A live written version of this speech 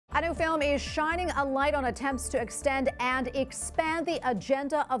A new film is shining a light on attempts to extend and expand the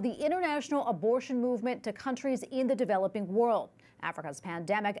agenda of the international abortion movement to countries in the developing world. Africa's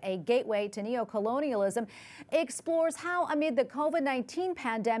Pandemic, a Gateway to Neocolonialism, explores how, amid the COVID-19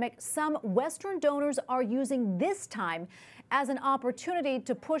 pandemic, some Western donors are using this time as an opportunity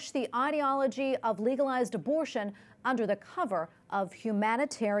to push the ideology of legalized abortion under the cover of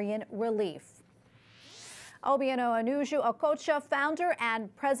humanitarian relief. Obianuju Ekeocha, founder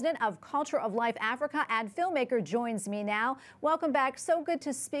and president of Culture of Life Africa and filmmaker, joins me now. Welcome back. So good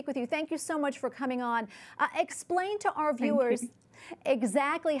to speak with you. Thank you so much for coming on. Explain to our viewers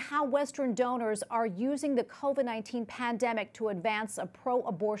exactly how Western donors are using the COVID-19 pandemic to advance a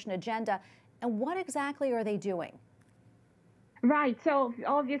pro-abortion agenda, and what exactly are they doing? Right. So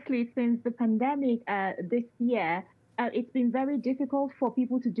obviously, since the pandemic this year, it's been very difficult for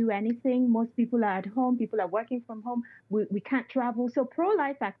people to do anything. Most people are at home. People are working from home. We can't travel. So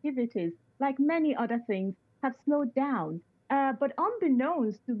pro-life activities, like many other things, have slowed down. But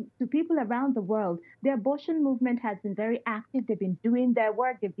unbeknownst to people around the world, the abortion movement has been very active. They've been doing their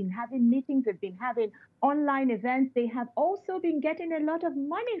work. They've been having meetings. They've been having online events. They have also been getting a lot of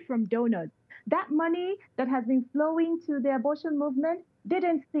money from donors. That money that has been flowing to the abortion movement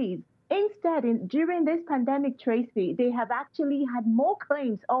didn't cease. Instead, during this pandemic, Tracy, they have actually had more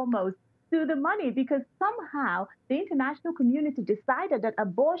claims almost to the money because somehow the international community decided that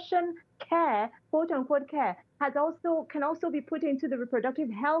abortion care, quote unquote care, can also be put into the reproductive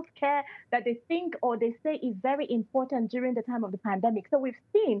health care that they think or they say is very important during the time of the pandemic. So we've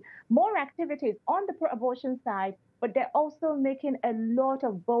seen more activities on the pro-abortion side, but they're also making a lot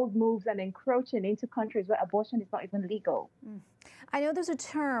of bold moves and encroaching into countries where abortion is not even legal. I know there's a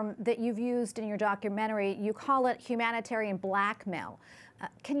term that you've used in your documentary. You call it humanitarian blackmail.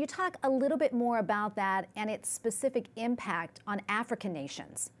 Can you talk a little bit more about that and its specific impact on African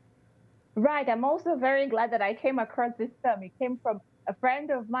nations? Right. I'm also very glad that I came across this term. It came from a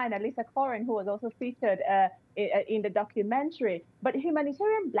friend of mine, Alisa Corin, who was also featured in the documentary. But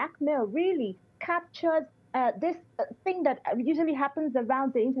humanitarian blackmail really captures this thing that usually happens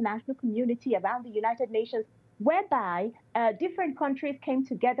around the international community, around the United Nations, whereby different countries came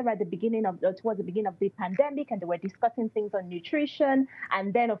together at the beginning of towards the beginning of the pandemic, and they were discussing things on nutrition,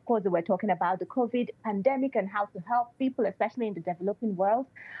 and then of course they were talking about the COVID pandemic and how to help people, especially in the developing world.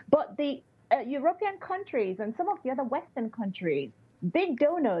 But the European countries and some of the other Western countries, big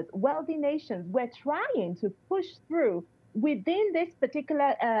donors, wealthy nations, were trying to push through within this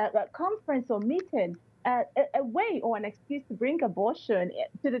particular conference or meeting a way or an excuse to bring abortion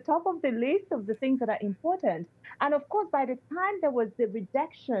to the top of the list of the things that are important. And of course, by the time there was the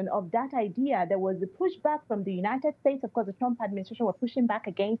rejection of that idea, there was the pushback from the United States. Of course, the Trump administration were pushing back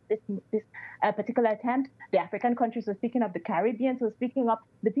against this particular attempt. The African countries were speaking up, the Caribbeans were speaking up,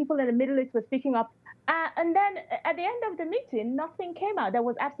 the people in the Middle East were speaking up. And then at the end of the meeting, nothing came out. There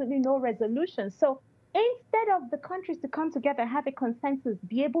was absolutely no resolution. So instead of the countries to come together, have a consensus,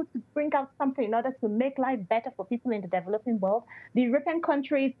 be able to bring out something in order to make life better for people in the developing world, the European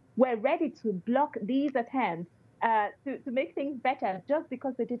countries were ready to block these attempts to make things better just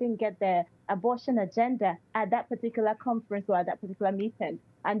because they didn't get their abortion agenda at that particular conference or at that particular meeting.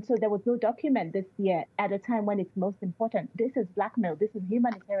 And so there was no document this year at a time when it's most important. This is blackmail. This is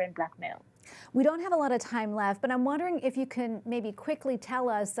humanitarian blackmail. We don't have a lot of time left, but I'm wondering if you can maybe quickly tell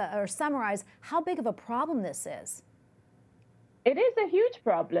us or summarize how big of a problem this is. It is a huge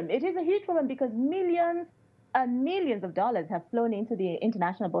problem. It is a huge problem because millions and millions of dollars have flown into the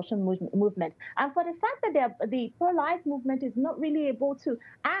international abortion movement. And for the fact that the pro-life movement is not really able to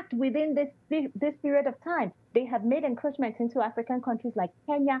act within this period of time, they have made encroachments into African countries like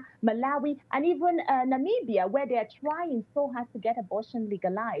Kenya, Malawi, and even Namibia, where they are trying so hard to get abortion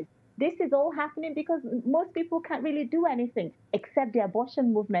legalized. This is all happening because most people can't really do anything except the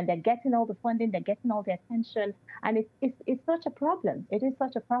abortion movement. They're getting all the funding, they're getting all the attention, and it's such a problem. It is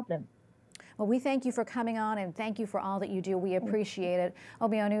such a problem. Well, we thank you for coming on and thank you for all that you do. We appreciate it.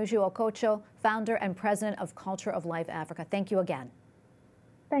 Obianuju Ekeocha, founder and president of Culture of Life Africa. Thank you again.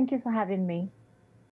 Thank you for having me.